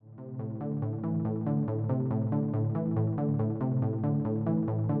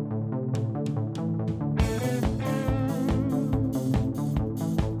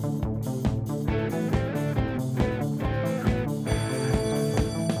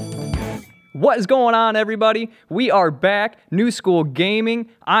What is going on, everybody? We are back, New School Gaming.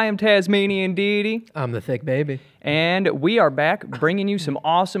 I am Tasmanian Deity. I'm the Thicccbby. And we are back bringing you some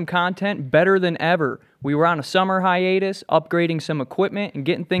awesome content better than ever. We were on a summer hiatus, upgrading some equipment and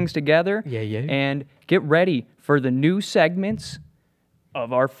getting things together. Yeah. And get ready for the new segments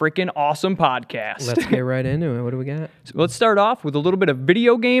of our freaking awesome podcast. Let's get right into it. What do we got? So let's start off with a little bit of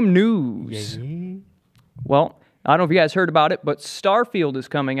video game news. Yeah. Well, I don't know if you guys heard about it, but Starfield is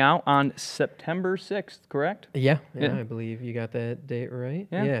coming out on September 6th, correct? Yeah, I believe you got that date right.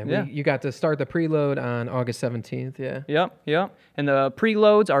 Yeah. You got to start the preload on August 17th, yeah. Yep. And the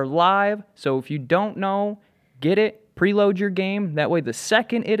preloads are live, so if you don't know, get it, preload your game. That way, the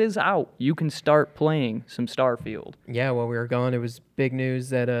second it is out, you can start playing some Starfield. Yeah, while we were gone, it was big news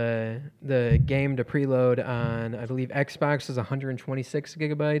that the game to preload on, I believe, Xbox was 126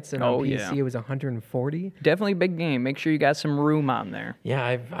 gigabytes, and on PC it was 140. Definitely a big game. Make sure you got some room on there.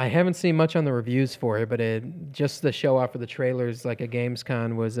 Yeah, I haven't seen much on the reviews for it, but just the show off of the trailers, like a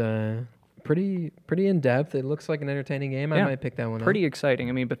Gamescon, was pretty in-depth. It looks like an entertaining game. I might pick that one up. Pretty exciting.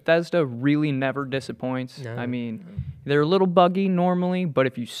 I mean, Bethesda really never disappoints. No. I mean, they're a little buggy normally, but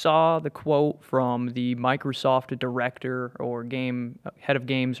if you saw the quote from the Microsoft director or head of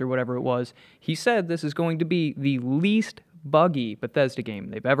games or whatever it was, he said this is going to be the least buggy Bethesda game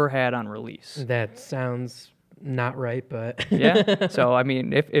they've ever had on release. That sounds not right, but yeah. So I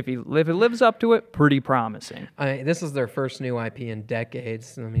mean, if it lives up to it, pretty promising. This is their first new IP in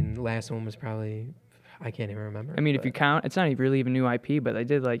decades. I mean, the last one was probably, I can't even remember. I mean, if you count, it's not even really even new IP, but they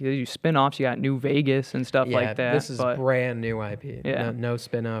do spin-offs. You got New Vegas and stuff like that. This is brand new IP. Yeah. No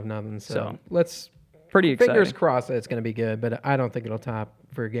spin-off, nothing. So let's pretty exciting. Fingers crossed that it's going to be good, but I don't think it'll top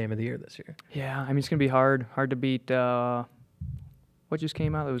for Game of the Year this year. Yeah, I mean, it's going to be hard to beat. What just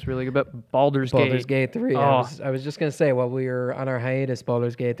came out that was really good? But Baldur's Gate 3. I was just going to say, while we were on our hiatus,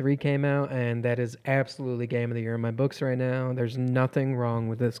 Baldur's Gate 3 came out, and that is absolutely Game of the Year in my books right now. There's nothing wrong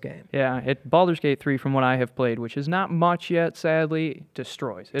with this game. Yeah, Baldur's Gate 3, from what I have played, which is not much yet, sadly,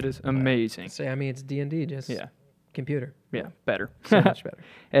 destroys. It is amazing. I mean, it's D&D, just computer. Yeah, better. So much better.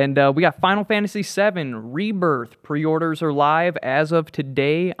 And we got Final Fantasy VII Rebirth. Pre-orders are live as of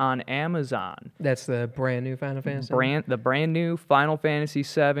today on Amazon. That's the brand new Final Fantasy? The brand new Final Fantasy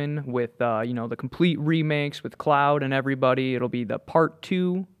VII with, the complete remakes with Cloud and everybody. It'll be the part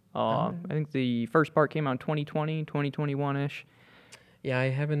 2. I think the first part came out in 2020, 2021-ish. Yeah, I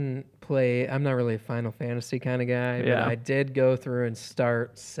haven't played. I'm not really a Final Fantasy kind of guy, but I did go through and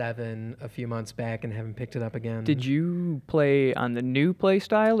start 7 a few months back and haven't picked it up again. Did you play on the new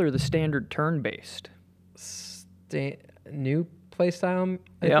playstyle or the standard turn-based? New playstyle,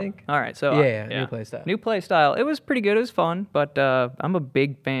 I think. All right, so new playstyle. New playstyle. It was pretty good. It was fun, but I'm a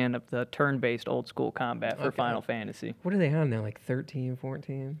big fan of the turn-based old-school combat for Final Fantasy. What are they on now? Like 13,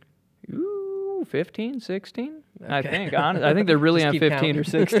 14? Ooh, 15, 16? Okay. I think. Honestly, I think they're really on 15 or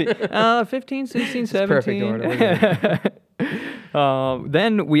 16. 15, 16, 17. Perfect order.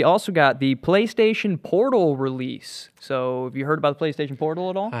 Then we also got the PlayStation Portal release. So have you heard about the PlayStation Portal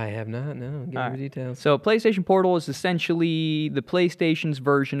at all? I have not, no. Give me the details. So PlayStation Portal is essentially the PlayStation's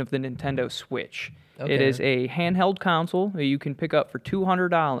version of the Nintendo Switch. Okay. It is a handheld console that you can pick up for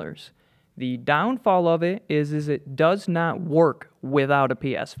 $200. The downfall of it is it does not work without a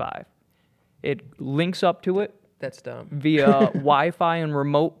PS5. It links up to it. That's dumb. Via Wi-Fi and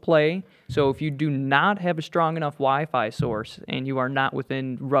remote play. So if you do not have a strong enough Wi-Fi source and you are not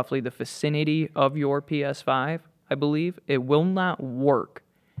within roughly the vicinity of your PS5, I believe, it will not work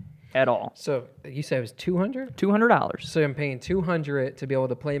at all. So you said it was $200? $200. So I'm paying $200 to be able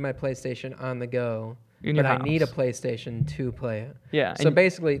to play my PlayStation on the go. But I need a PlayStation to play it. Yeah. So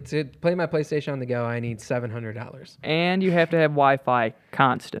basically, to play my PlayStation on the go, I need $700. And you have to have Wi-Fi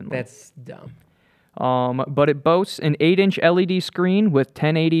constantly. That's dumb. But it boasts an 8-inch LED screen with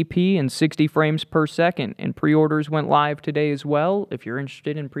 1080p and 60 frames per second. And pre-orders went live today as well. If you're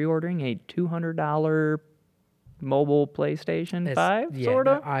interested in pre-ordering a $200 mobile PlayStation 5, sort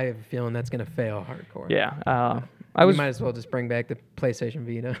of. I have a feeling that's going to fail hardcore. Yeah. You might as well just bring back the PlayStation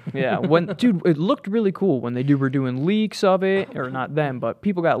Vita. Yeah, dude, it looked really cool when they were doing leaks of it, or not them, but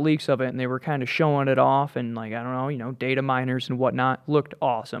people got leaks of it and they were kind of showing it off, and like, I don't know, data miners and whatnot. Looked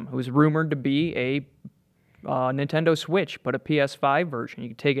awesome. It was rumored to be a Nintendo Switch, but a PS5 version. You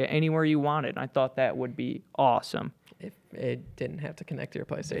could take it anywhere you wanted. I thought that would be awesome. If it didn't have to connect to your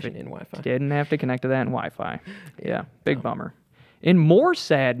PlayStation in Wi-Fi. Didn't have to connect to that in Wi-Fi. Yeah, big bummer. In more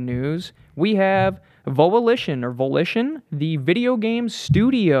sad news, we have Volition, the video game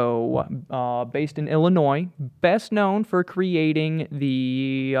studio based in Illinois, best known for creating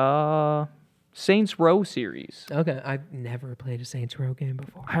the Saints Row series. Okay, I've never played a Saints Row game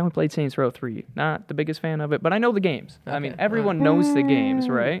before. I only played Saints Row 3. Not the biggest fan of it, but I know the games. I mean, Okay, everyone knows the games,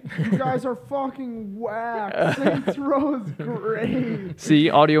 right? You guys are fucking whack. Saints Row is great. See,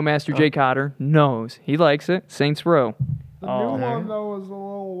 Audio Master Jay Cotter knows. He likes it. Saints Row. The new one, though, was a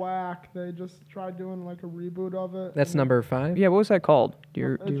little whack. They just tried doing like a reboot of it. That's number 5? Yeah, what was that called? Do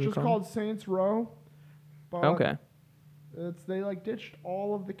you It's just recall? called Saints Row. But Okay. they like ditched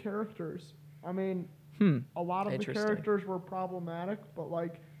all of the characters. I mean, a lot of the Interesting. characters were problematic, but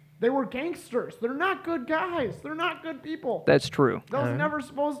like they were gangsters. They're not good guys. They're not good people. That's true. That was never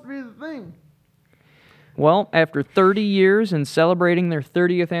supposed to be the thing. Well, after 30 years and celebrating their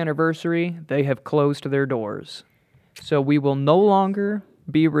 30th anniversary, they have closed their doors. So we will no longer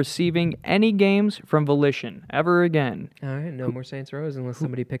be receiving any games from Volition ever again. All right, no more Saints Rows unless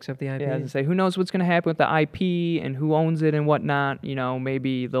somebody picks up the IP. Yeah, as I say, who knows what's going to happen with the IP and who owns it and whatnot. You know,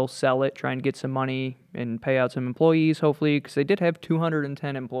 maybe they'll sell it, try and get some money and pay out some employees, hopefully, because they did have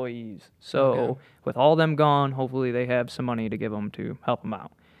 210 employees. So with all them gone, hopefully they have some money to give them to help them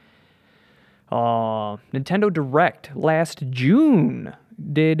out. Nintendo Direct last June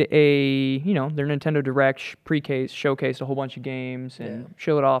did their Nintendo Direct showcased a whole bunch of games and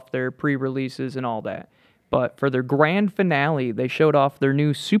showed off their pre-releases and all that. But for their grand finale, they showed off their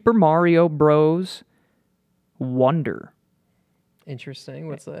new Super Mario Bros. Wonder. Interesting.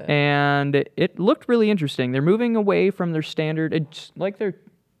 What's that? And it looked really interesting. They're moving away from their standard, it's like their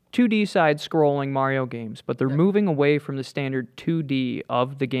 2D side-scrolling Mario games, but they're moving away from the standard 2D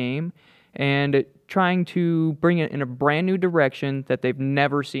of the game and trying to bring it in a brand new direction that they've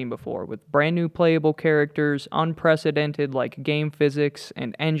never seen before, with brand new playable characters, unprecedented like game physics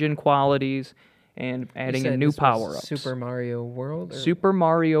and engine qualities, and adding in new power-ups. Super Mario World? Super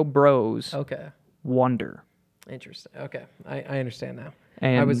Mario Bros. Okay. Wonder. Interesting. Okay. I understand now.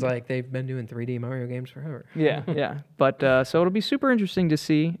 And I was like, they've been doing 3D Mario games forever. Yeah. But so it'll be super interesting to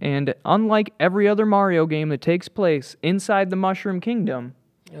see. And unlike every other Mario game that takes place inside the Mushroom Kingdom,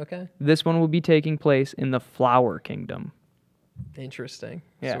 Okay. this one will be taking place in the Flower Kingdom. Interesting.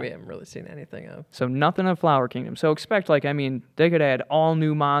 Yeah. So we haven't really seen anything of. So nothing of Flower Kingdom. So expect they could add all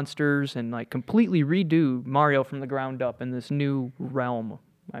new monsters and like completely redo Mario from the ground up in this new realm.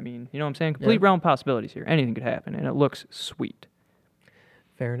 I mean, you know what I'm saying? Complete realm possibilities here. Anything could happen, and it looks sweet.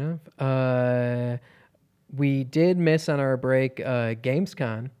 Fair enough. We did miss on our break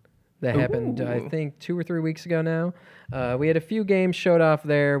Gamescon. That happened, I think, 2 or 3 weeks ago now. We had a few games showed off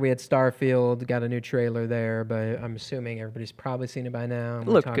there. We had Starfield, got a new trailer there, but I'm assuming everybody's probably seen it by now.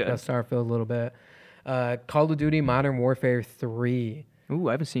 We Looked talked good. about Starfield a little bit. Call of Duty Modern Warfare 3. Ooh,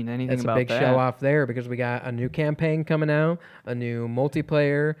 I haven't seen anything That's about a big that. show off there because we got a new campaign coming out, a new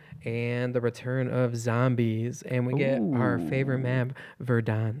multiplayer, and the return of zombies. And we get our favorite map,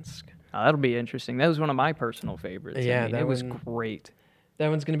 Verdansk. That'll be interesting. That was one of my personal favorites. Yeah, I mean, that it was one- great. That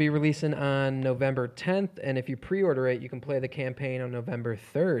one's going to be releasing on November 10th, and if you pre-order it, you can play the campaign on November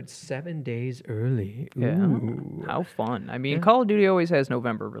 3rd, 7 days early. Yeah. Ooh. How fun. I mean, Call of Duty always has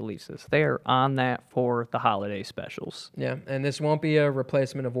November releases. They are on that for the holiday specials. Yeah, and this won't be a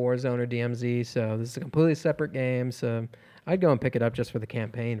replacement of Warzone or DMZ, so this is a completely separate game, so I'd go and pick it up just for the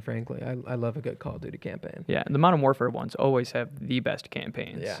campaign, frankly. I love a good Call of Duty campaign. Yeah, the Modern Warfare ones always have the best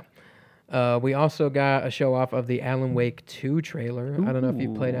campaigns. Yeah. We also got a show off of the Alan Wake 2 trailer. I don't know if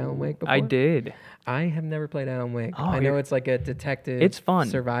you've played Alan Wake before. I did. I have never played Alan Wake. Oh, I know it's like a detective It's fun.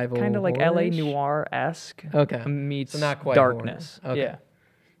 survival Kind of like LA horror-ish. Noir-esque Okay. meets So not quite darkness. horror. Okay. Yeah.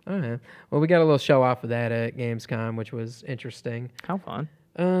 All right. Well, we got a little show off of that at Gamescom, which was interesting. How fun.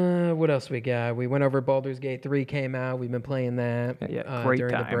 What else we got? We went over Baldur's Gate 3 came out. We've been playing that Great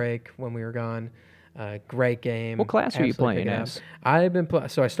during the time. break when we were gone. Great game. What class are you Absolutely playing pick it up. as? I've been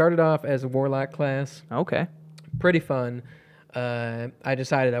so I started off as a Warlock class. Okay. Pretty fun. I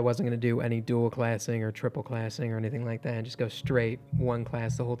decided I wasn't going to do any dual classing or triple classing or anything like that and just go straight one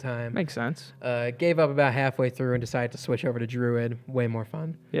class the whole time. Makes sense. Gave up about halfway through and decided to switch over to Druid. Way more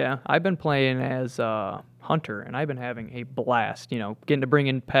fun. Yeah, I've been playing as Hunter, and I've been having a blast. You know, getting to bring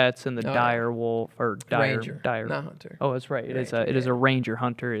in pets and the dire wolf or dire Ranger, dire. not Hunter. Oh, that's right. It is Ranger, a ranger.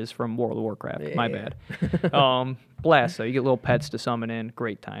 Hunter is from World of Warcraft. My Yeah. bad. Blast. So you get little pets to summon in.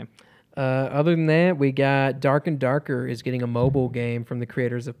 Great time. Other than that, we got Dark and Darker is getting a mobile game from the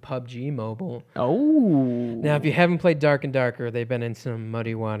creators of PUBG Mobile. Oh. Now, if you haven't played Dark and Darker, they've been in some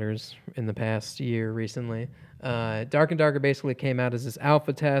muddy waters in the past year recently. Dark and Darker basically came out as this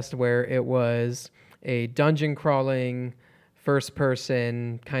alpha test where it was a dungeon crawling first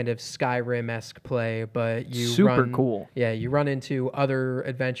person kind of Skyrim-esque play, but you Super cool. Yeah, you run into other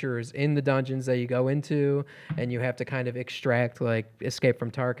adventurers in the dungeons that you go into, and you have to kind of extract, like, escape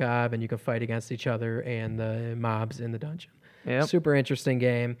from Tarkov, and you can fight against each other and the mobs in the dungeon. Yep. Super interesting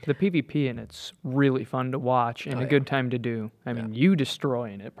game. The PvP in it's really fun to watch and a good time to do. I mean, you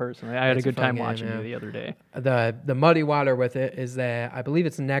destroying it personally. I had It's a a good fun time game, watching yeah. you the other day. The muddy water with it is that I believe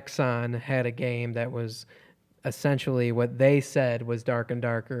it's Nexon had a game that was essentially what they said was Dark and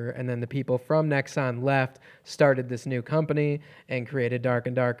Darker, and then the people from Nexon left, started this new company, and created Dark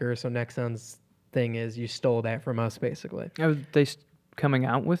and Darker. So Nexon's thing is you stole that from us, basically. Are they coming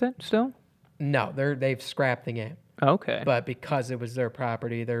out with it still? No, they've scrapped the game. Okay. But because it was their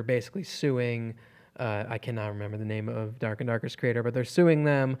property, they're basically suing. I cannot remember the name of Dark and Darker's creator, but they're suing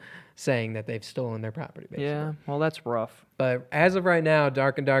them, saying that they've stolen their property. Basically. Yeah, well, that's rough. But as of right now,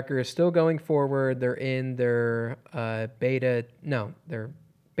 Dark and Darker is still going forward. They're in their beta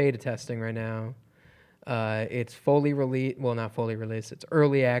testing right now. It's fully released. Well, not fully released. It's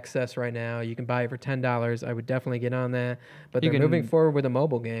early access right now. You can buy it for $10. I would definitely get on that. But You they're can moving forward with a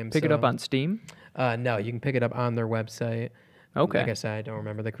mobile game. Pick it up on Steam? No, you can pick it up on their website. Okay. Like I said, I don't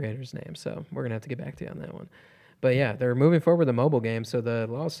remember the creator's name, so we're gonna have to get back to you on that one. But yeah, they're moving forward with a mobile game, so the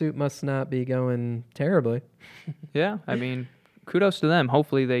lawsuit must not be going terribly. Yeah, I mean, kudos to them.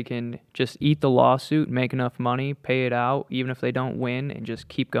 Hopefully they can just eat the lawsuit, make enough money, pay it out, even if they don't win, and just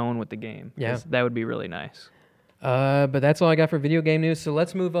keep going with the game. 'Cause Yeah. that would be really nice. But that's all I got for video game news. So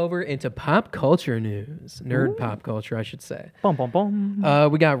let's move over into pop culture news. Nerd pop culture, I should say. Bum, bum,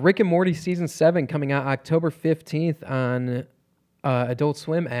 bum. We got Rick and Morty Season 7 coming out October 15th on Adult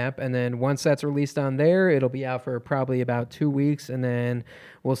Swim app. And then once that's released on there, it'll be out for probably about 2 weeks. And then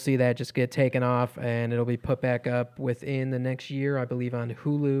we'll see that just get taken off. And it'll be put back up within the next year, I believe, on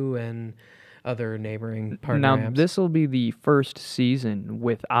Hulu and other neighboring partner Now, apps. this will be the first season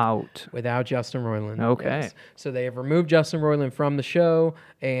without. Without Justin Roiland. Okay. Yes. So they have removed Justin Roiland from the show,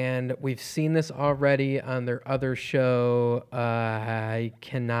 and we've seen this already on their other show. I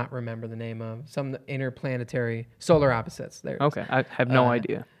cannot remember the name of some interplanetary solar opposites. There. It is. Okay, I have no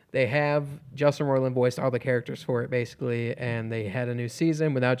idea. They have Justin Roiland voiced all the characters for it, basically, and they had a new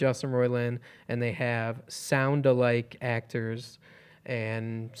season without Justin Roiland, and they have sound-alike actors.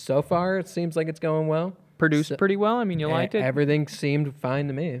 And so far, it seems like it's going well. Produced pretty well. I mean, you liked it. Everything seemed fine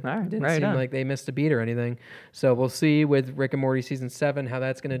to me. All right, It didn't right seem on. like they missed a beat or anything. So we'll see with Rick and Morty Season 7 how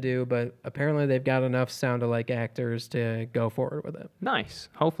that's going to do. But apparently they've got enough sound-alike actors to go forward with it. Nice.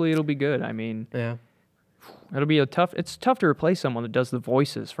 Hopefully it'll be good. I mean, Yeah. it'll be it's tough to replace someone that does the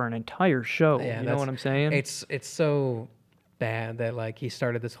voices for an entire show. Yeah, You know what I'm saying? It's so bad that like he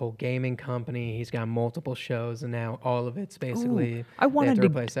started this whole gaming company. He's got multiple shows, and now all of it's basically I they wanted have to to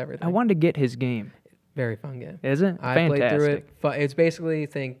replace everything. I wanted to get his game. Very fun game. Is it? I Fantastic. played through it. It's basically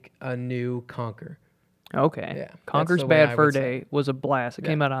think a new Conquer. Okay. Yeah, that's Conquer's the way I Bad Fur would say. Day was a blast. It Yeah.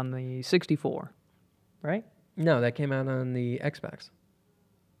 came out on the 64, right? No, that came out on the Xbox,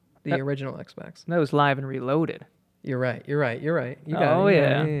 the original Xbox. That was Live and Reloaded. You're right. You got Oh, it.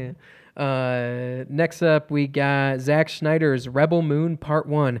 yeah. Next up, we got Zack Snyder's Rebel Moon Part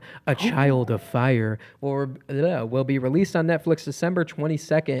 1, A Child of Fire, will be released on Netflix December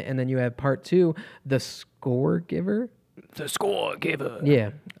 22nd, and then you have Part 2, The Score Giver. The Score Giver.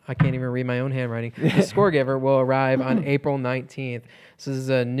 Yeah, I can't even read my own handwriting. The Score Giver will arrive on April 19th. So this is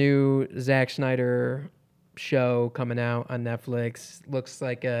a new Zack Snyder show coming out on Netflix. Looks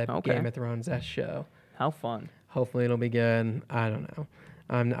like a Okay. Game of Thrones-esque show. How fun. Hopefully it'll be good. I don't know.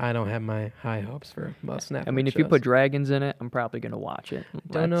 I don't have my high hopes for most Netflix I mean, if you shows. put dragons in it, I'm probably going to watch it.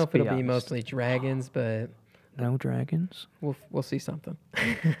 Don't know Let's if it'll be honest. mostly dragons, but No dragons? we'll see something.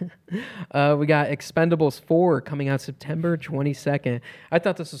 We got Expendables 4 coming out September 22nd. I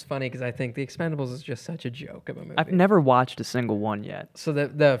thought this was funny because I think the Expendables is just such a joke of a movie. I've never watched a single one yet. So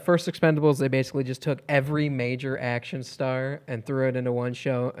the first Expendables, they basically just took every major action star and threw it into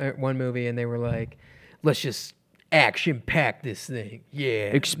one movie, and they were like, let's just action pack this thing. Yeah.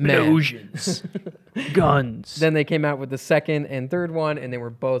 Explosions. Guns. Then they came out with the second and third one, and they were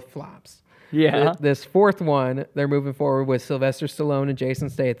both flops. Yeah. This fourth one, they're moving forward with Sylvester Stallone and Jason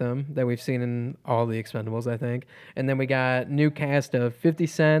Statham that we've seen in all the Expendables, I think. And then we got new cast of 50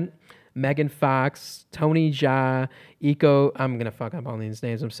 Cent, Megan Fox, Tony Jaa, I'm going to fuck up all these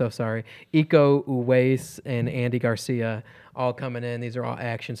names, I'm so sorry. Iko Uwais and Andy Garcia all coming in. These are all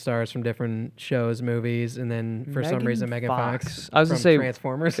action stars from different shows, movies, and then for some Megan reason Megan Fox I was from gonna say,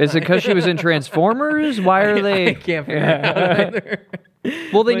 Transformers. Is it because she was in Transformers? Why are they? I can't figure it out either.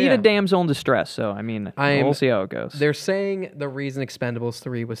 Well, they But need yeah. a damsel in distress, so I mean, we'll see how it goes. They're saying the reason Expendables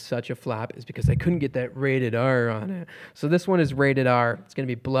 3 was such a flop is because they couldn't get that rated R on it. So this one is rated R. It's going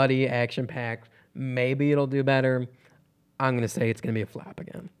to be bloody, action-packed. Maybe it'll do better. I'm going to say it's going to be a flop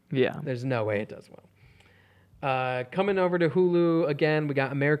again. Yeah. There's no way it does well. Coming over to Hulu again, we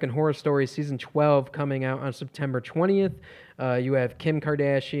got American Horror Story Season 12 coming out on September 20th. You have Kim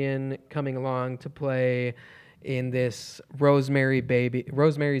Kardashian coming along to play in this Rosemary's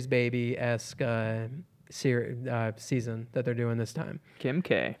Baby-esque season that they're doing this time. Kim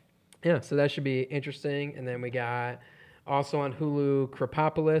K. Yeah, so that should be interesting. And then we got also on Hulu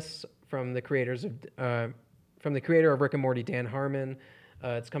Krapopolis from the creator of Rick and Morty, Dan Harmon.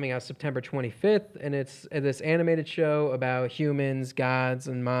 It's coming out September 25th, and it's this animated show about humans, gods,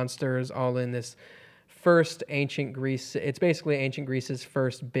 and monsters all in this first ancient Greece. It's basically ancient Greece's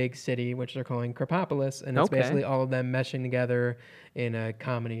first big city, which they're calling Krapopolis, and it's basically all of them meshing together in a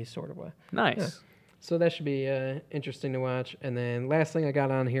comedy sort of way. Nice. Yeah. So that should be interesting to watch. And then last thing I got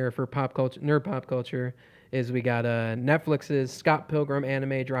on here for pop culture, nerd pop culture, is we got Netflix's Scott Pilgrim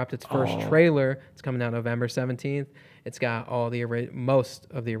anime dropped its first trailer. It's coming out November 17th. It's got all most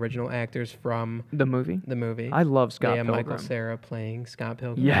of the original actors from The movie? the movie. I love Scott Pilgrim. Michael Cera playing Scott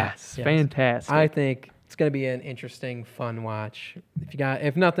Pilgrim. Yes, fantastic. I think it's gonna be an interesting, fun watch. If you got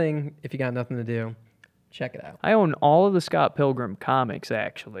nothing to do, check it out. I own all of the Scott Pilgrim comics,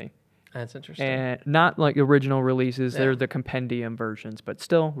 actually. That's interesting. And not like original releases. Yeah. They're the compendium versions, but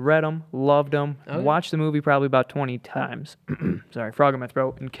still read them, loved them, Okay. watched the movie probably about 20 times. Sorry, frog in my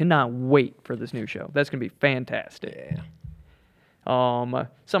throat, and cannot wait for this new show. That's going to be fantastic. Yeah.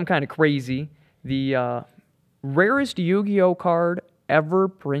 Some kind of crazy. The rarest Yu-Gi-Oh card ever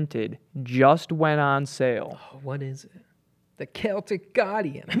printed just went on sale. Oh, what is it? The Celtic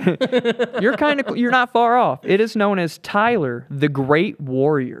Guardian. You're not far off. It is known as Tyler the Great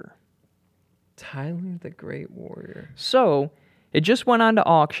Warrior. Tyler the Great Warrior. So, it just went on to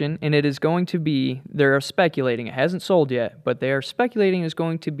auction, and it is going to be, they're speculating, it hasn't sold yet, but they are speculating it's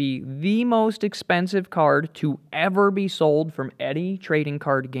going to be the most expensive card to ever be sold from any trading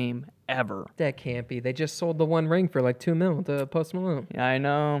card game ever. That can't be. They just sold the One Ring for like $2 million to Post Malone. Yeah, I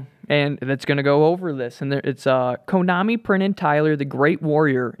know. And that's going to go over this. And it's Konami printed Tyler the Great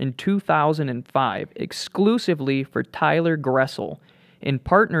Warrior in 2005, exclusively for Tyler Gressel, in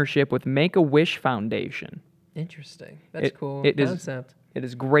partnership with Make-A-Wish Foundation. Interesting. That's cool. It concept.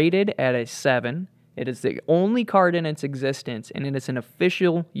 is graded at a 7. It is the only card in its existence, and it is an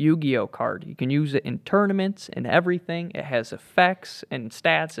official Yu-Gi-Oh card. You can use it in tournaments and everything. It has effects and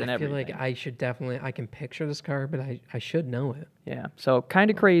stats and everything. I feel like I can picture this card, but I should know it. Yeah, so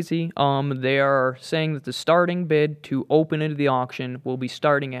kind of crazy. They are saying that the starting bid to open into the auction will be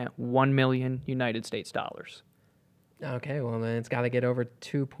starting at $1 million United States dollars. Okay, well then it's got to get over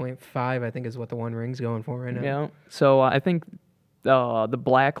 2.5. I think is what the One Ring's going for right now. Yeah. So I think the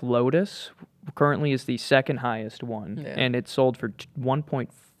Black Lotus currently is the second highest one, and it's sold for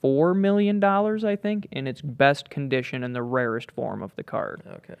 $1.4 million, I think, in its best condition and the rarest form of the card.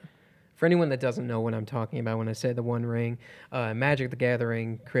 Okay. For anyone that doesn't know what I'm talking about when I say the One Ring, Magic the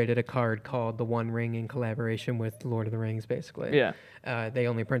Gathering created a card called the One Ring in collaboration with Lord of the Rings, basically. Yeah. They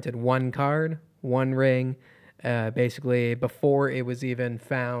only printed one card, one ring. Basically, before it was even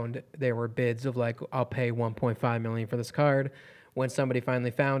found, there were bids of like, I'll pay $1.5 million for this card. When somebody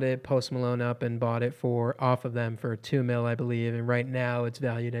finally found it, Post Malone up and bought it off of them for $2 million, I believe, and right now it's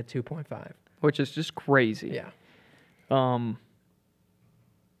valued at 2.5. Which is just crazy. Yeah.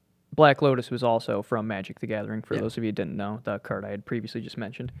 Black Lotus was also from Magic the Gathering, for those of you who didn't know, the card I had previously just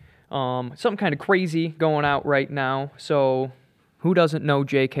mentioned. Something kind of crazy going out right now. So, who doesn't know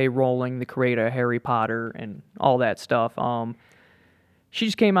J.K. Rowling, the creator of Harry Potter and all that stuff? She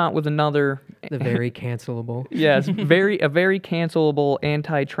just came out with another... The very cancelable. Yes, a very cancelable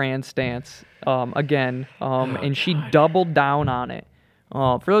anti-trans stance again, and she doubled down on it.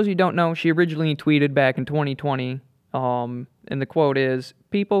 For those of you who don't know, she originally tweeted back in 2020, and the quote is,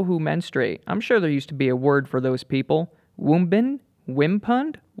 "People who menstruate. I'm sure there used to be a word for those people. Woombin?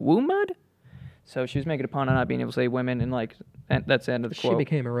 Wimpund? Woomud?" So she was making a pun on not being able to say women, and that's the end of the quote. She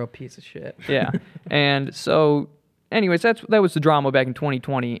became a real piece of shit. Yeah, and so... Anyways, that was the drama back in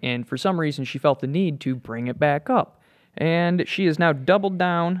 2020, and for some reason she felt the need to bring it back up. And she has now doubled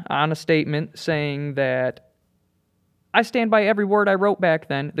down on a statement saying that, "I stand by every word I wrote back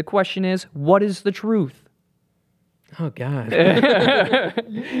then. The question is, what is the truth?" Oh God!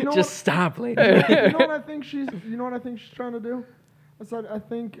 You know Just stop, lady. you know what I think she's trying to do? I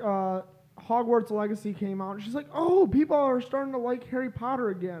think Hogwarts Legacy came out, and she's like, "Oh, people are starting to like Harry Potter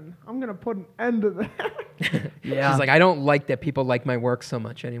again. I'm gonna put an end to that." Yeah. She's like, I don't like that people like my work so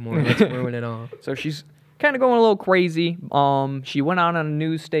much anymore. Let's ruin it all. So she's kind of going a little crazy. She went out on a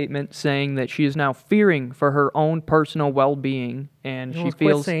news statement saying that she is now fearing for her own personal well-being, and she Quit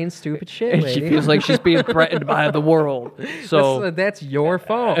feels saying stupid shit, and lady. she feels like she's being threatened by the world. So that's your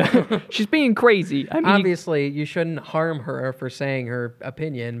fault. she's being crazy. I mean, Obviously, you shouldn't harm her for saying her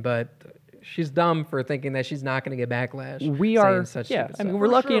opinion, but she's dumb for thinking that she's not going to get backlash. we saying are, such yeah. stupid I mean, stuff. we're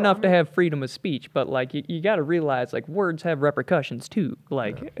For lucky sure, enough to have freedom of speech, but like, you got to realize, like, words have repercussions too.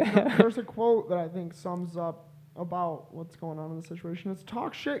 Like, There's a quote that I think sums up about what's going on in the situation. It's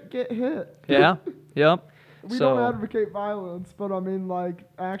talk shit, get hit. yeah, yep. We So- don't advocate violence, but I mean, like,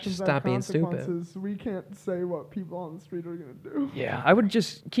 actions Just have stop being stupid. consequences. We can't say what people on the street are gonna do. Yeah, I would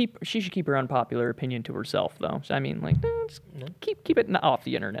just she should keep her unpopular opinion to herself, though. So, I mean, like, just keep it off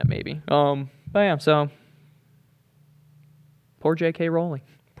the internet, maybe. But yeah, so poor J.K. Rowling.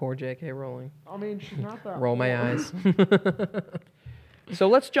 Poor J.K. Rowling. I mean, she's not that. Roll my poor. eyes. So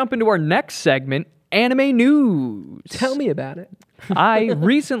let's jump into our next segment, anime news. Tell me about it. I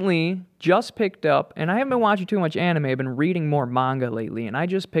recently just picked up, and I haven't been watching too much anime. I've been reading more manga lately, and I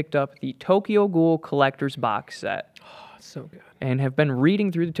just picked up the Tokyo Ghoul Collector's Box Set. Oh, so good. And have been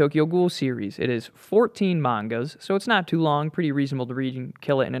reading through the Tokyo Ghoul series. It is 14 mangas, so it's not too long, pretty reasonable to read and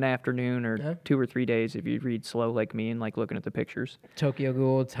kill it in an afternoon or Yeah. 2 or 3 days if you read slow like me and like looking at the pictures. Tokyo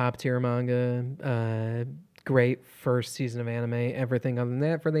Ghoul, top tier manga. Great first season of anime. Everything other than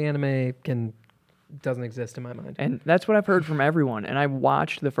that for the anime doesn't exist in my mind. And that's what I've heard from everyone. And I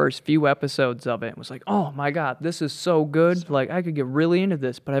watched the first few episodes of it and was like, oh my God, this is so good. Like, I could get really into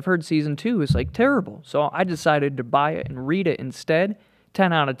this. But I've heard season 2 is like terrible. So I decided to buy it and read it instead.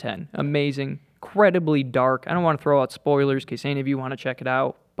 10 out of 10. Amazing. Incredibly dark. I don't want to throw out spoilers in case any of you want to check it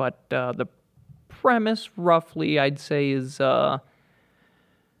out. But the premise, roughly, I'd say is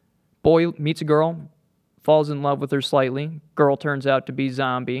boy meets a girl, falls in love with her slightly. Girl turns out to be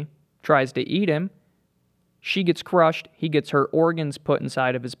zombie, tries to eat him. She gets crushed. He gets her organs put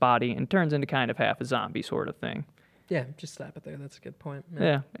inside of his body and turns into kind of half a zombie sort of thing. Yeah, just stop it there. That's a good point.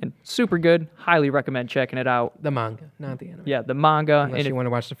 Yeah, and super good. Highly recommend checking it out. The manga, not the anime. Yeah, the manga. Unless and you want to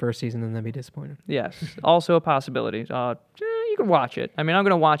watch the first season and then be disappointed. yes, also a possibility. You can watch it. I mean, I'm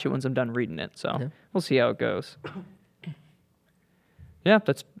going to watch it once I'm done reading it, so Yeah. we'll see how it goes. Yeah,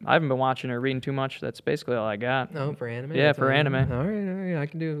 I haven't been watching or reading too much. That's basically all I got. No, for anime? Yeah, That's for all anime. All right. I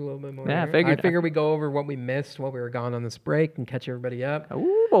can do a little bit more. Yeah, I there. figured- we go over what we missed while we were gone on this break and catch everybody up.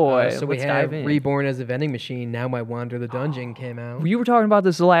 Oh, boy. So we Let's have dive in. Reborn as a Vending Machine. Now My Wander the Dungeon came out. You were talking about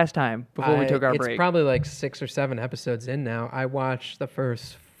this the last time before we took our It's break. probably like 6 or 7 episodes in now. I watched the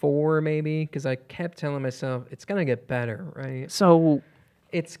first 4 maybe because I kept telling myself it's going to get better, right? So,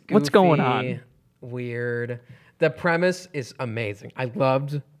 It's goofy, What's going on? Weird. The premise is amazing. I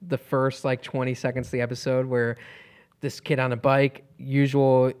loved the first like 20 seconds of the episode where this kid on a bike,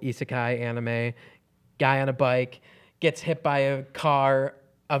 usual isekai anime, guy on a bike, gets hit by a car,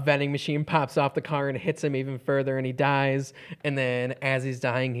 a vending machine pops off the car and hits him even further and he dies. And then as he's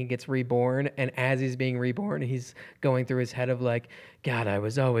dying, he gets reborn. And as he's being reborn, he's going through his head of like, God, I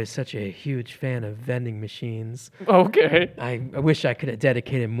was always such a huge fan of vending machines. okay. I wish I could have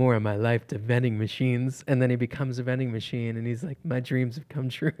dedicated more of my life to vending machines. And then he becomes a vending machine and he's like, my dreams have come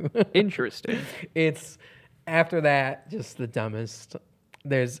true. Interesting. It's after that, just the dumbest.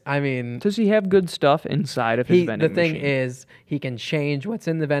 Does he have good stuff inside of his vending the thing machine? is, he can change what's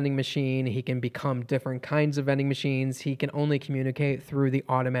in the vending machine. He can become different kinds of vending machines. He can only communicate through the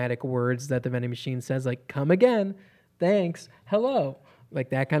automatic words that the vending machine says, like, come again, thanks, hello,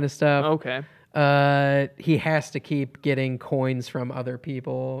 like that kind of stuff. Okay. He has to keep getting coins from other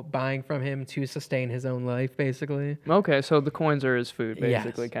people, buying from him to sustain his own life, basically. Okay, so the coins are his food,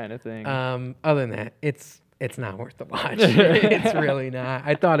 basically, Yes. kind of thing. Other than that, it's not worth the watch. It's really not.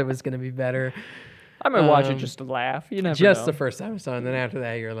 I thought it was going to be better. I might watch it just to laugh. You never Just know. the first episode, and then after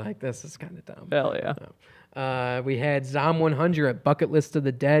that, you're like, this is kind of dumb. Hell yeah. We had Zom 100, Bucket List of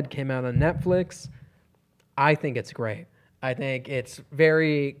the Dead, came out on Netflix. I think it's great. I think it's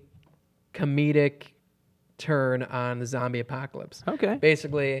very comedic turn on the zombie apocalypse. Okay.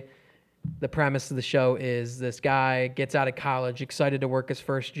 Basically, the premise of the show is this guy gets out of college, excited to work his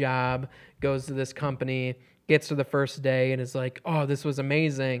first job, goes to this company, gets to the first day and is like, oh, this was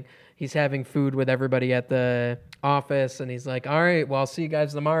amazing. He's having food with everybody at the office and he's like, all right, well, I'll see you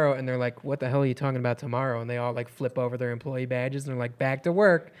guys tomorrow. And they're like, what the hell are you talking about tomorrow? And they all like flip over their employee badges and they're like, back to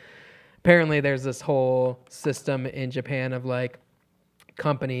work. Apparently there's this whole system in Japan of like,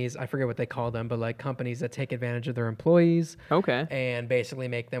 companies, I forget what they call them, but like companies that take advantage of their employees. Okay. And basically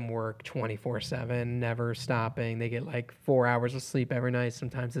make them work 24/7, never stopping. They get like 4 hours of sleep every night.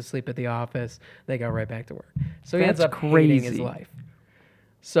 Sometimes they sleep at the office. They go right back to work. So he ends That's up hating his crazy. life.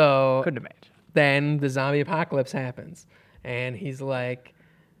 So Couldn't imagine. then the zombie apocalypse happens. And he's like,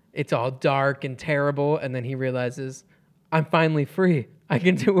 it's all dark and terrible. And then he realizes, I'm finally free. I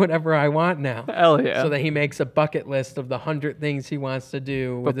can do whatever I want now. Hell yeah. So then he makes a bucket list of the 100 things he wants to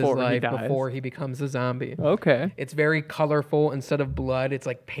do with his Before he life dies. before he becomes a zombie. Okay. It's very colorful. Instead of blood, it's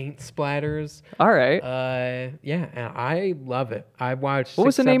like paint splatters. All right. Yeah, and I love it. I watched. What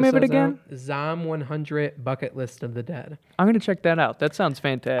was 6 the name of it episodes again? now. Zom 100 Bucket List of the Dead. I'm gonna check that out. That sounds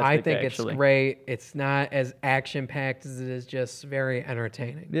fantastic. I think actually. it's great. It's not as action packed as it is just very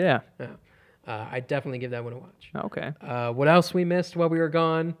entertaining. Yeah. Yeah. I definitely give that one a watch. Okay. What else we missed while we were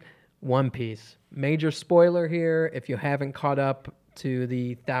gone? One Piece. Major spoiler here. If you haven't caught up to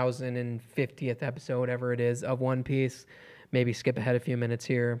the 1050th episode, whatever it is, of One Piece, maybe skip ahead a few minutes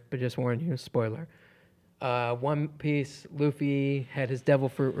here, but just warn you, spoiler. One Piece, Luffy had his devil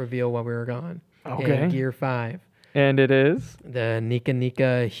fruit reveal while we were gone. Okay. In Gear 5. And it is. The Nika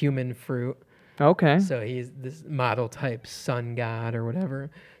Nika human fruit. Okay. So he's this model type sun god or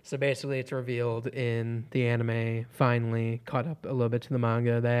whatever. So basically it's revealed in the anime, finally caught up a little bit to the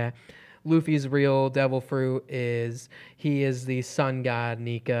manga, that Luffy's real devil fruit is he is the sun god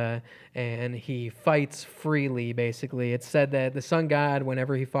Nika, and he fights freely basically. It's said that the sun god,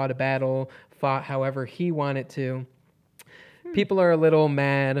 whenever he fought a battle, fought however he wanted to. People are a little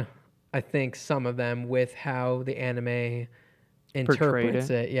mad, I think some of them, with how the anime interprets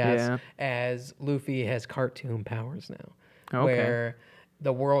it, yes, Yeah. as Luffy has cartoon powers now, Okay. where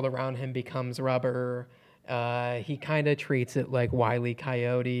the world around him becomes rubber. He kind of treats it like Wile E.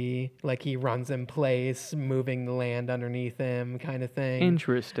 Coyote, like he runs in place, moving the land underneath him, kind of thing.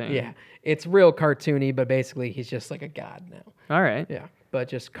 Interesting. Yeah, it's real cartoony, but basically he's just like a god now. All right. Yeah, but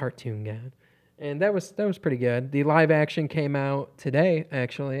just cartoon god. And that was pretty good. The live action came out today,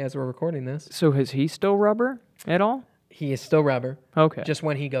 actually, as we're recording this. So is he still rubber at all? He is still rubber. Okay. Just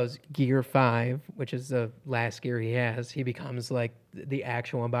when he goes Gear 5, which is the last gear he has, he becomes like the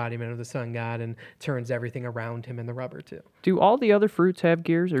actual embodiment of the sun god and turns everything around him in the rubber too. Do all the other fruits have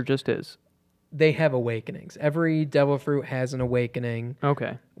gears or just his? They have awakenings. Every devil fruit has an awakening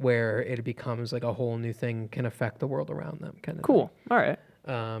Okay. where it becomes like a whole new thing, can affect the world around them, kind of Cool. All right.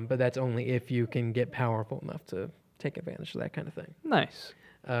 thing. But that's only if you can get powerful enough to take advantage of that kind of thing. Nice.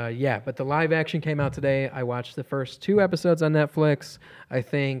 Yeah, but the live action came out today. I watched the first 2 episodes on Netflix. I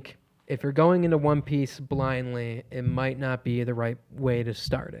think if you're going into One Piece blindly, it might not be the right way to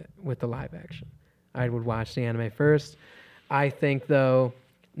start it with the live action. I would watch the anime first. I think, though,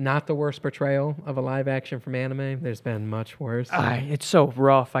 not the worst portrayal of a live action from anime. There's been much worse. It's so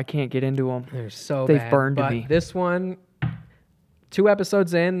rough. I can't get into them. They're so They've bad. burned but me. This one, 2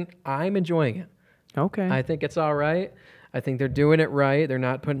 episodes in, I'm enjoying it. Okay. I think it's all right. I think they're doing it right. They're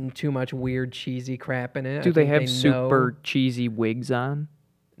not putting too much weird, cheesy crap in it. Do I they think have know- super cheesy wigs on?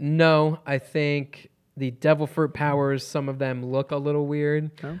 No, I think the devil fruit powers, some of them look a little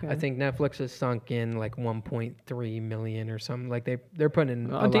weird. Okay. I think Netflix has sunk in like 1.3 million or something. Like they're putting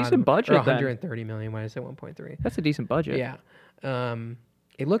in A decent budget or then. 130 million. When I say 1.3, That's a decent budget. yeah.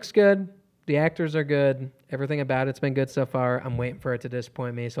 It looks good. The actors are good. Everything about it's been good so far. I'm waiting for it to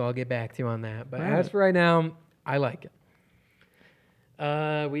disappoint me, so I'll get back to you on that. But Right. as for right now, I like it.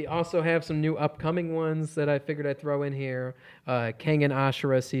 We also have some new upcoming ones that I figured I'd throw in here. Kengan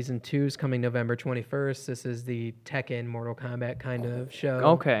Ashura Season 2 is coming November 21st. This is the Tekken Mortal Kombat kind of show.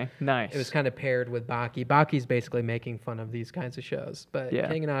 Okay. Nice. It was kind of paired with Baki. Baki's basically making fun of these kinds of shows. But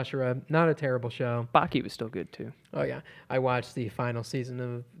Yeah. Kengan Ashura, not a terrible show. Baki was still good too. Oh yeah, I watched the final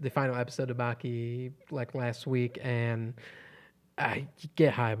episode of Baki like last week, and I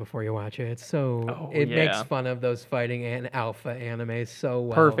get high before you watch it. It's so it makes yeah. fun of those fighting and alpha anime so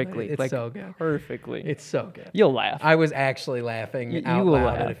well. Perfectly. It's like, so good. Perfectly. It's so good. You'll laugh. I was actually laughing You out will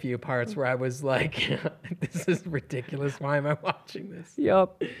loud at laugh. a few parts where I was like, "This is ridiculous. Why am I watching this?"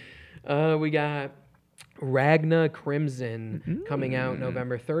 Yup. We got Ragna Crimson coming out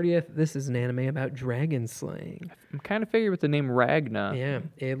November 30th. This is an anime about dragon slaying. I'm kind of figured with the name Ragna. Yeah,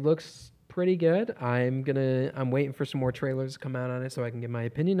 it looks pretty good. I'm waiting for some more trailers to come out on it so I can get my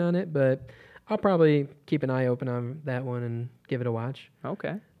opinion on it, but I'll probably keep an eye open on that one and give it a watch.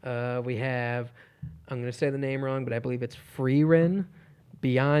 Okay. We have, I'm going to say the name wrong, but I believe it's Freerin,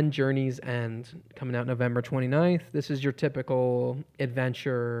 Beyond Journey's End, coming out November 29th. This is your typical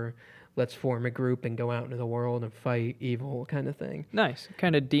adventure, let's form a group and go out into the world and fight evil kind of thing. Nice.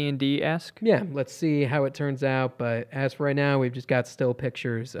 Kind of D&D-esque. Yeah, let's see how it turns out. But as for right now, we've just got still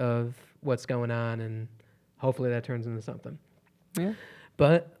pictures of what's going on, and hopefully that turns into something. Yeah.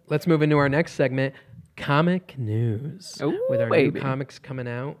 But let's move into our next segment, comic news. Ooh, with our baby. new comics coming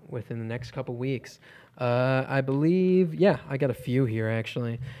out within the next couple weeks. I believe, I got a few here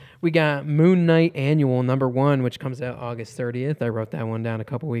actually. We got Moon Knight Annual #1, which comes out August 30th. I wrote that one down a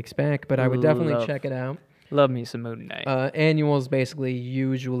couple weeks back, but I would definitely check it out. Love me some Moon Knight. Annuals basically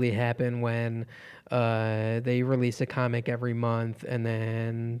usually happen when they release a comic every month, and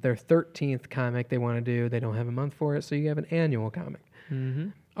then their 13th comic they want to do, they don't have a month for it, so you have an annual comic. Mm-hmm.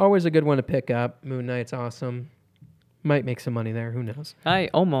 Always a good one to pick up. Moon Knight's awesome. Might make some money there. Who knows? I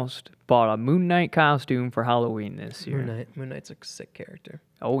almost bought a Moon Knight costume for Halloween this year. Moon Knight's a sick character.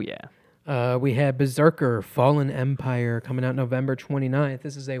 Oh, yeah. We had Berserker Fallen Empire coming out November 29th.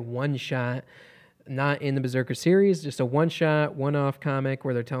 This is a one-shot, not in the Berserker series, just a one-shot, one-off comic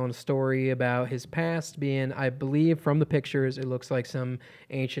where they're telling a story about his past being, I believe from the pictures, it looks like some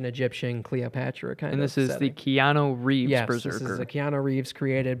ancient Egyptian Cleopatra kind of And this is setting. the Keanu Reeves Berserker. Yes, this is a Keanu Reeves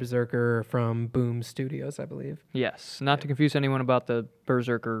created Berserker from Boom Studios, I believe. Yes, not to confuse anyone about the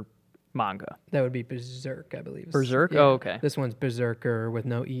Berserker manga. That would be Berserk, I believe. Berserk? Yeah. Oh, okay. This one's Berserker with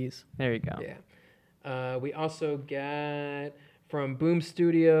no E's. There you go. Yeah. We also got from Boom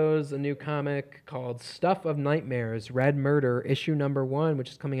Studios a new comic called Stuff of Nightmares, Red Murder, issue #1,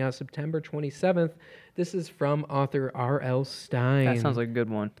 which is coming out September 27th. This is from author R.L. Stein. That sounds like a good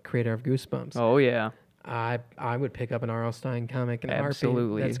one. Creator of Goosebumps. Oh, yeah. I would pick up an R.L. Stein comic in a heartbeat.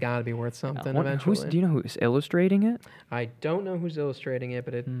 Absolutely. That's got to be worth something eventually. Do you know who's illustrating it? I don't know who's illustrating it,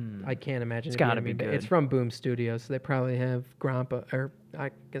 but I can't imagine It's it gotta being be good. It's from Boom Studios, so they probably have Grandpa, or I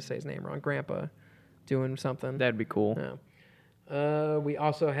guess say his name wrong, Grandpa, doing something. That'd be cool. Yeah. We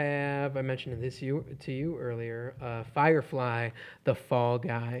also have, I mentioned this to you earlier, Firefly, The Fall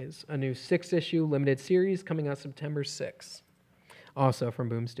Guys, a new 6-issue limited series coming out September 6th, also from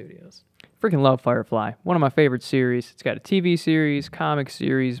Boom Studios. Freaking love Firefly. One of my favorite series. It's got a TV series, comic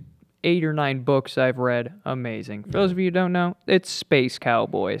series, 8 or 9 books I've read. Amazing. For those of you who don't know, it's Space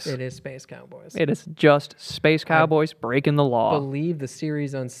Cowboys. It is Space Cowboys. It is just Space Cowboys breaking the law. I believe the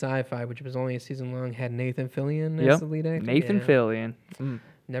series on Sci-Fi, which was only a season long, had Nathan Fillion as the lead actor. Nathan Fillion.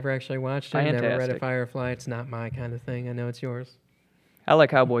 Never actually watched it. Never read a Fantastic. Firefly. It's not my kind of thing. I know it's yours. I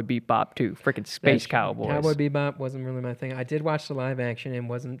like Cowboy Bebop too. Freaking Space That's true. Cowboys. Cowboy Bebop wasn't really my thing. I did watch the live action and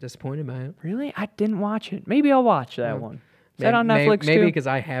wasn't disappointed by it. Really? I didn't watch it. Maybe I'll watch that one. Is that on Netflix Maybe too? because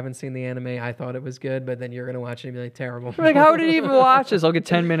I haven't seen the anime. I thought it was good, but then you're going to watch it and be like, terrible. Like, how did he even watch this? I'll get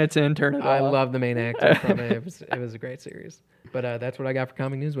 10 minutes in, turn it I off. love the main actor from it. It was a great series. But that's what I got for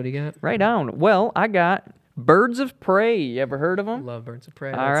comic news. What do you got? Right on. Well, I got Birds of Prey. You ever heard of them? Love Birds of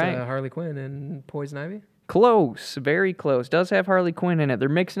Prey. All That's right. Harley Quinn and Poison Ivy. Close, very close. Does have Harley Quinn in it. They're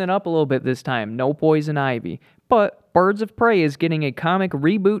mixing it up a little bit this time. No Poison Ivy. But Birds of Prey is getting a comic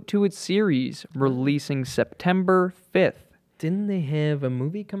reboot to its series, releasing September 5th. Didn't they have a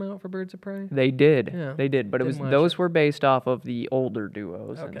movie come out for Birds of Prey? They did. Yeah. They did. But Didn't watch those it. were based off of the older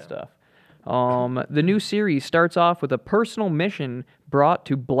duos Okay. and stuff. The new series starts off with a personal mission brought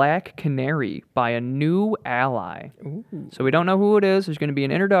to Black Canary by a new ally. Ooh. So we don't know who it is. There's going to be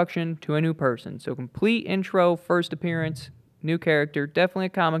an introduction to a new person. So complete intro, first appearance, new character. Definitely a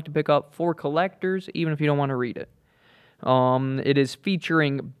comic to pick up for collectors, even if you don't want to read it. It is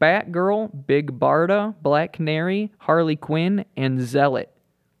featuring Batgirl, Big Barda, Black Canary, Harley Quinn, and Zealot.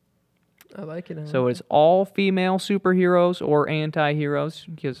 I like it. So it's all female superheroes or anti-heroes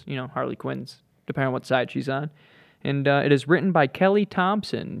because, Harley Quinn's, depending on what side she's on. And it is written by Kelly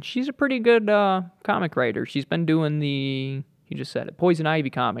Thompson. She's a pretty good comic writer. She's been doing you just said it, Poison Ivy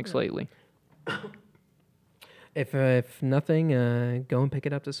comics lately. If nothing, go and pick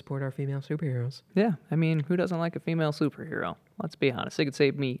it up to support our female superheroes. Yeah, I mean, who doesn't like a female superhero? Let's be honest. It could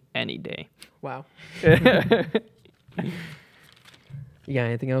save me any day. Wow. You got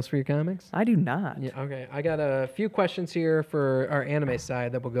anything else for your comics? I do not. Yeah, okay. I got a few questions here for our anime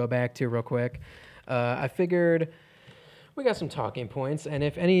side that we'll go back to real quick. I figured we got some talking points, and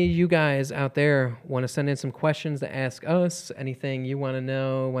if any of you guys out there want to send in some questions to ask us, anything you want to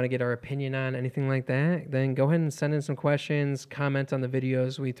know, want to get our opinion on, anything like that, then go ahead and send in some questions, comment on the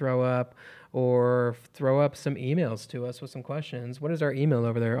videos we throw up, or throw up some emails to us with some questions. What is our email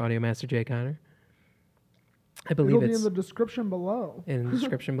over there, Audio Master J. Connor? I believe It'll be it's in the description below. in the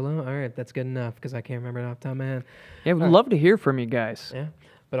description below. All right, that's good enough because I can't remember it off the top of my head. Yeah, we'd love to hear from you guys. Yeah,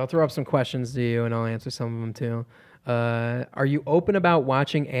 but I'll throw up some questions to you and I'll answer some of them too. Are you open about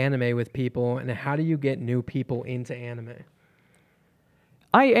watching anime with people, and how do you get new people into anime?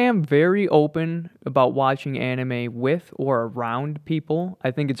 I am very open about watching anime with or around people.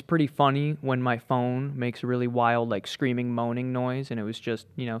 I think it's pretty funny when my phone makes a really wild, like, screaming, moaning noise, and it was just,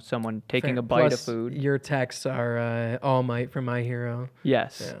 someone taking Fair. a bite of Plus, food. Your texts are All Might from My Hero.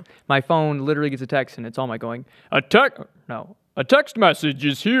 Yes. Yeah. My phone literally gets a text, and it's All Might going, a text message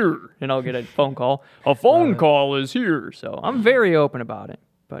is here. And I'll get a phone call. A phone call is here. So I'm very open about it.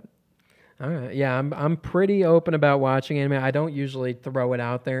 But All right. Yeah, I'm pretty open about watching anime. I don't usually throw it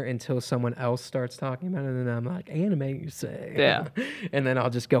out there until someone else starts talking about it, and then I'm like, anime, you say? Yeah. And then I'll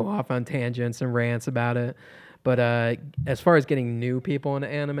just go off on tangents and rants about it. But as far as getting new people into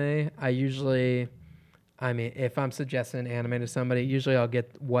anime, if I'm suggesting an anime to somebody, usually I'll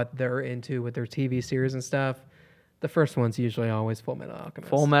get what they're into with their TV series and stuff. The first one's usually always Full Metal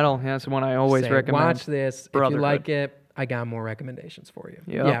Alchemist. Full Metal, that's the one I always recommend. Watch this. If you like it, I got more recommendations for you.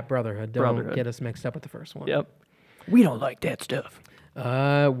 Yep. Yeah, Brotherhood. Don't get us mixed up with the first one. Yep. We don't like that stuff.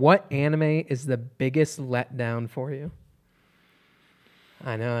 What anime is the biggest letdown for you?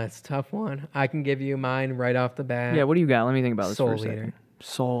 I know, it's a tough one. I can give you mine right off the bat. Yeah, what do you got? Let me think about this for a Soul Eater. second.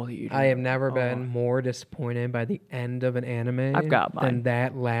 Soul Eater. I have never been more disappointed by the end of an anime I've got mine. than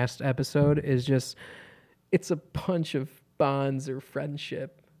that last episode. Is just, it's a bunch of bonds or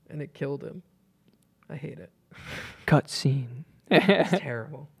friendship, and it killed him. I hate it. Cutscene. It's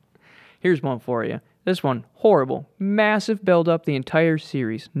terrible. Here's one for you. This one, horrible. Massive build up the entire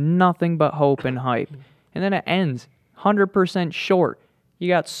series. Nothing but hope and hype. And then it ends 100% short. You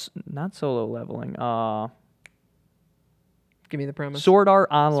got not solo leveling. Give me the premise. Sword Art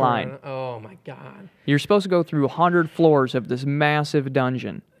Online. Oh my god. You're supposed to go through 100 floors of this massive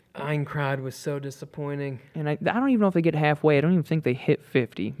dungeon. Aincrad was so disappointing. And I don't even know if they get halfway. I don't even think they hit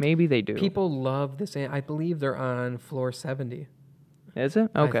 50. Maybe they do. People love this. I believe they're on floor 70. Is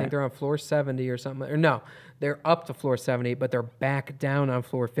it? Okay. I think they're on floor 70 or something. Or no, they're up to floor 70, but they're back down on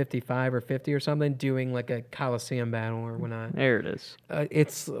floor 55 or 50 or something, doing like a Coliseum battle or whatnot. There it is.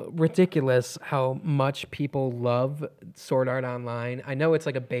 It's ridiculous how much people love Sword Art Online. I know it's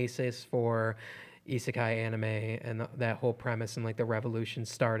like a basis for isekai anime and that whole premise and like the revolution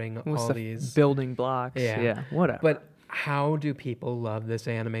starting What's all the these building blocks? Yeah, whatever. But how do people love this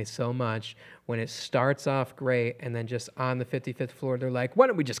anime so much when it starts off great and then just on the 55th floor they're like, why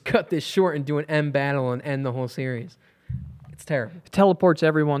don't we just cut this short and do an end battle and end the whole series? It's terrible. It teleports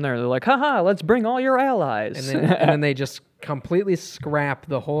everyone there. They're like, haha, let's bring all your allies. And then they just completely scrap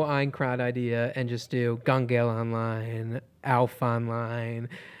the whole Aincrad idea and just do Gungale Online, Alpha Online,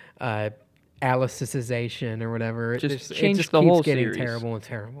 Alicization or whatever. Just it change just the keeps whole getting series. terrible and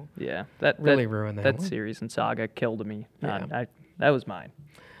terrible. Yeah, that Really ruined that one. series and saga killed me. Yeah. That was mine.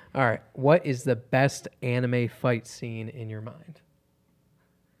 All right. What is the best anime fight scene in your mind?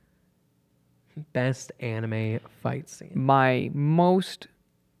 Best anime fight scene. My most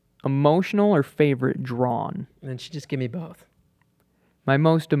emotional or favorite drawn? And then just give me both. My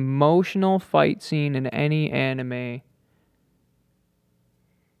most emotional fight scene in any anime.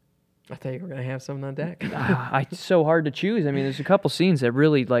 I thought you were gonna have something on deck. It's so hard to choose. I mean, there's a couple scenes that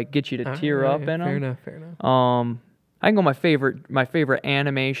really like get you to tear up in them. Fair enough. I can go my favorite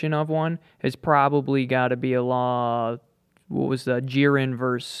animation of one has probably got to be what was the Jiren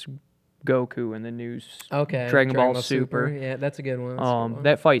versus Goku in the news? Okay. Dragon Ball Super. Yeah, that's a good one.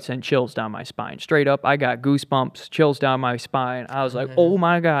 That fight sent chills down my spine. Straight up, I got goosebumps, chills down my spine. I was like, oh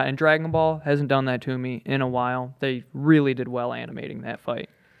my god! And Dragon Ball hasn't done that to me in a while. They really did well animating that fight.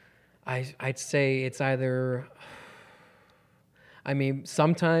 I'd say it's either. I mean,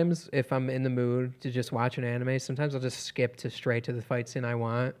 sometimes if I'm in the mood to just watch an anime, sometimes I'll just skip straight to the fight scene I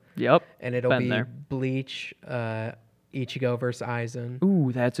want. Yep. And it'll been be there. Bleach, Ichigo versus Aizen.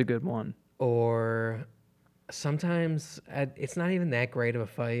 Ooh, that's a good one. Or sometimes it's not even that great of a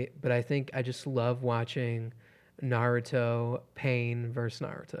fight, but I think I just love watching Naruto Pain versus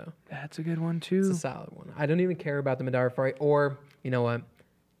Naruto. That's a good one too. It's a solid one. I don't even care about the Madara fight. Or, you know what?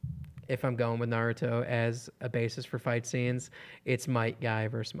 If I'm going with Naruto as a basis for fight scenes, it's Might Guy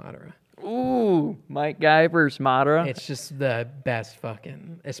versus Madara. Ooh, Might Guy versus Madara. It's just the best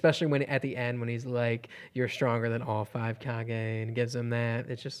fucking, especially when at the end when he's like, "You're stronger than all 5 Kage," and gives him that.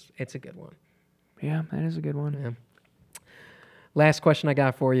 It's a good one. Yeah, that is a good one. Yeah. Last question I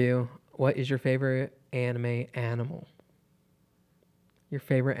got for you: what is your favorite anime animal? Your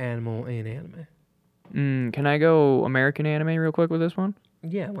favorite animal in anime? Can I go American anime real quick with this one?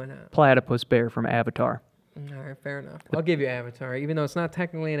 Yeah, why not? Platypus Bear from Avatar. All right, fair enough. I'll give you Avatar, even though it's not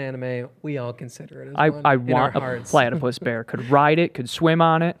technically an anime. We all consider it as I one. in our want a hearts. platypus bear. Could ride it, could swim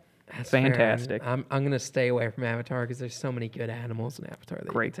on it. That's fantastic. fair. I'm gonna stay away from Avatar because there's so many good animals in Avatar. That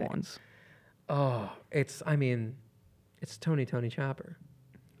Great you can take. ones. Oh, it's Tony Chopper.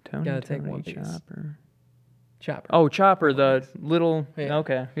 Tony, Gotta take Tony, one piece. Chopper. Chopper. Oh, Chopper, the little. Yeah.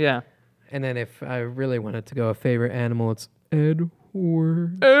 Okay, yeah. And then if I really wanted to go a favorite animal, it's Edward.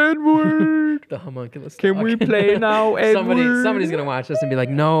 Edward, The homunculus. can we dog. play now, Edward? Somebody's gonna watch this and be like,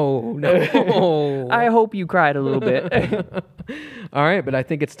 no. I hope you cried a little bit. All right, but I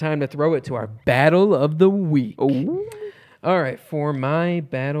think it's time to throw it to our battle of the week. Oh. All right, for my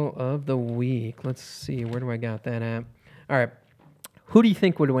battle of the week, let's see, where do I got that at? All right, who do you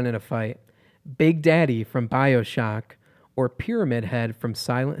think would win in a fight? Big Daddy from BioShock or Pyramid Head from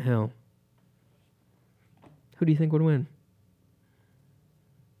Silent Hill? Who do you think would win?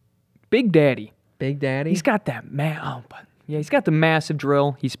 Big Daddy. Big Daddy? He's got that he's got the massive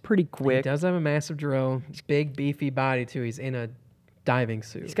drill. He's pretty He quick. does have a massive drill. He's big, beefy body, too. He's in a diving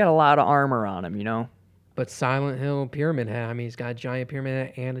suit. He's got a lot of armor on him, you know? But Silent Hill Pyramid Head, I mean, he's got a giant pyramid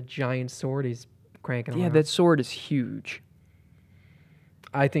head and a giant sword he's cranking Yeah, around. that sword is huge.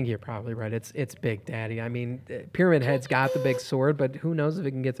 I think you're probably right. It's Big Daddy. I mean, Pyramid Head's got the big sword, but who knows if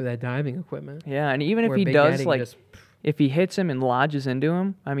it can get through that diving equipment. Yeah, and even if Where he Big does, Daddy like, just- if he hits him and lodges into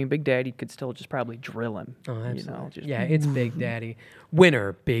him, I mean, Big Daddy could still just probably drill him. Oh, absolutely. You know, just Yeah, it's Big Daddy.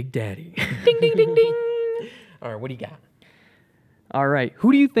 Winner, Big Daddy. ding, ding, ding, ding. All right, what do you got? All right,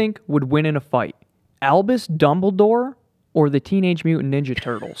 who do you think would win in a fight? Albus Dumbledore or the Teenage Mutant Ninja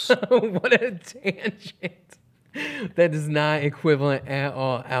Turtles? What a tangent. That is not equivalent at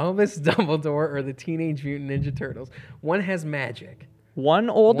all. Albus Dumbledore or the Teenage Mutant Ninja Turtles. One has magic. One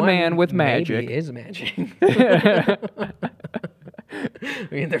old One man with maybe magic. is magic. I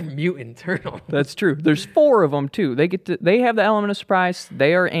mean, they're mutant turtles. That's true. There's 4 of them too. They have the element of surprise.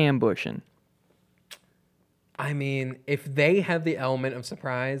 They are ambushing. I mean, if they have the element of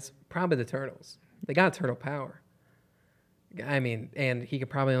surprise, probably the turtles. They got turtle power. I mean, and he could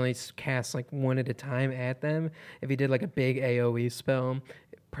probably only cast like one at a time at them. If he did like a big AoE spell,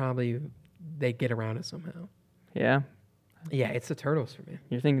 probably they get around it somehow. Yeah. Yeah, it's the turtles for me.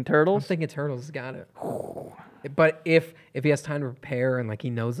 You're thinking I'm turtles? thinking turtles got it. But if he has time to prepare and like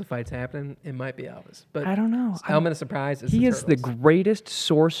he knows the fight's happening, it might be Elvis. But I don't know. element of surprise is He the is the turtles. greatest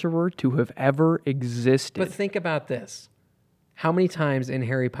sorcerer to have ever existed. But think about this. How many times in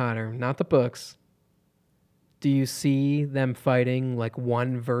Harry Potter, not the books, do you see them fighting like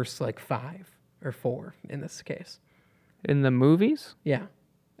 1 versus like 5 or 4 in this case? In the movies, Yeah.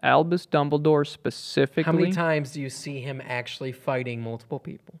 Albus Dumbledore specifically. How many times do you see him actually fighting multiple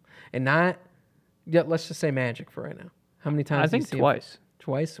people? And not, yeah, let's just say magic for right now. How many times I do you think see twice. him?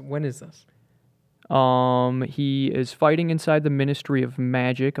 Twice? When is this? He is fighting inside the Ministry of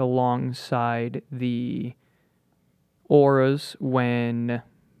Magic alongside the auras when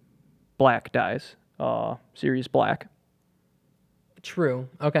Black dies. Sirius Black. True.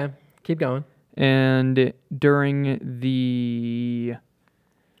 Okay. Keep going. And during the...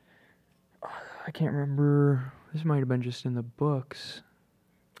 I can't remember. This might have been just in the books.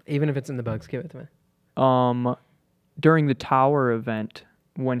 Even if it's in the books, give it to me. During the tower event,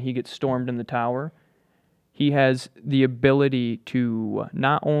 when he gets stormed in the tower, he has the ability to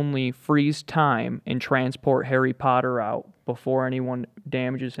not only freeze time and transport Harry Potter out before anyone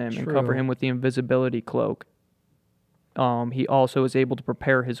damages him and cover True. him with the invisibility cloak. He also is able to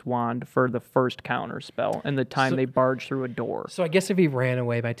prepare his wand for the first counter spell and the time So- they barge through a door. So I guess if he ran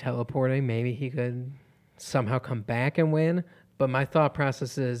away by teleporting, maybe he could somehow come back and win. But my thought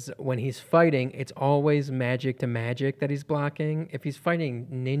process is when he's fighting, it's always magic to magic that he's blocking. If he's fighting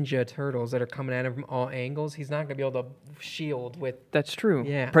ninja turtles that are coming at him from all angles, he's not going to be able to shield with. That's true.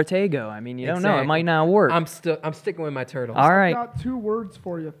 Yeah. Protego. I mean, you don't know. It Exactly. might not work. I'm sticking with my turtles. All I right. got 2 words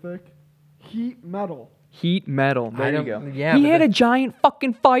for you, Thick. Heat metal. Heat metal. There I you don't- go. yeah, he but had the- a giant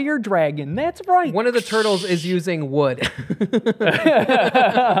fucking fire dragon. That's right. One of the turtles is using wood.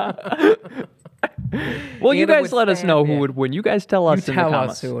 Well, you Hit him guys with let us know who stab, would win. You guys tell us You in the tell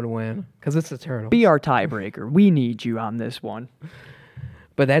comments. us who would win, because it's a turtle. Be our tiebreaker. We need you on this one.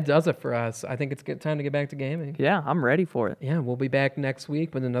 But that does it for us. I think it's good time to get back to gaming. Yeah, I'm ready for it. Yeah, we'll be back next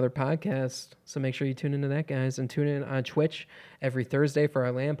week with another podcast. So make sure you tune into that, guys, and tune in on Twitch every Thursday for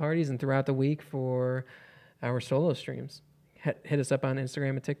our LAN parties and throughout the week for our solo streams. Hit us up on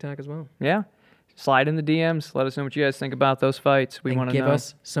Instagram and TikTok as well. Yeah. Slide in the DMs. Let us know what you guys think about those fights. We And want to give know.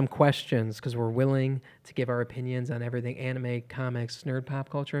 us some questions because we're willing to give our opinions on everything anime, comics, nerd, pop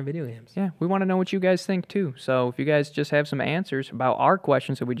culture, and video games. Yeah, we want to know what you guys think too. So if you guys just have some answers about our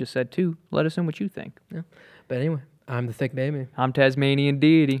questions that we just said too, let us know what you think. Yeah. But anyway, I'm the Thicccbby, I'm Tasmanian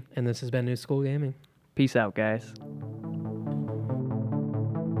Deity. and this has been New School Gaming. Peace out, guys.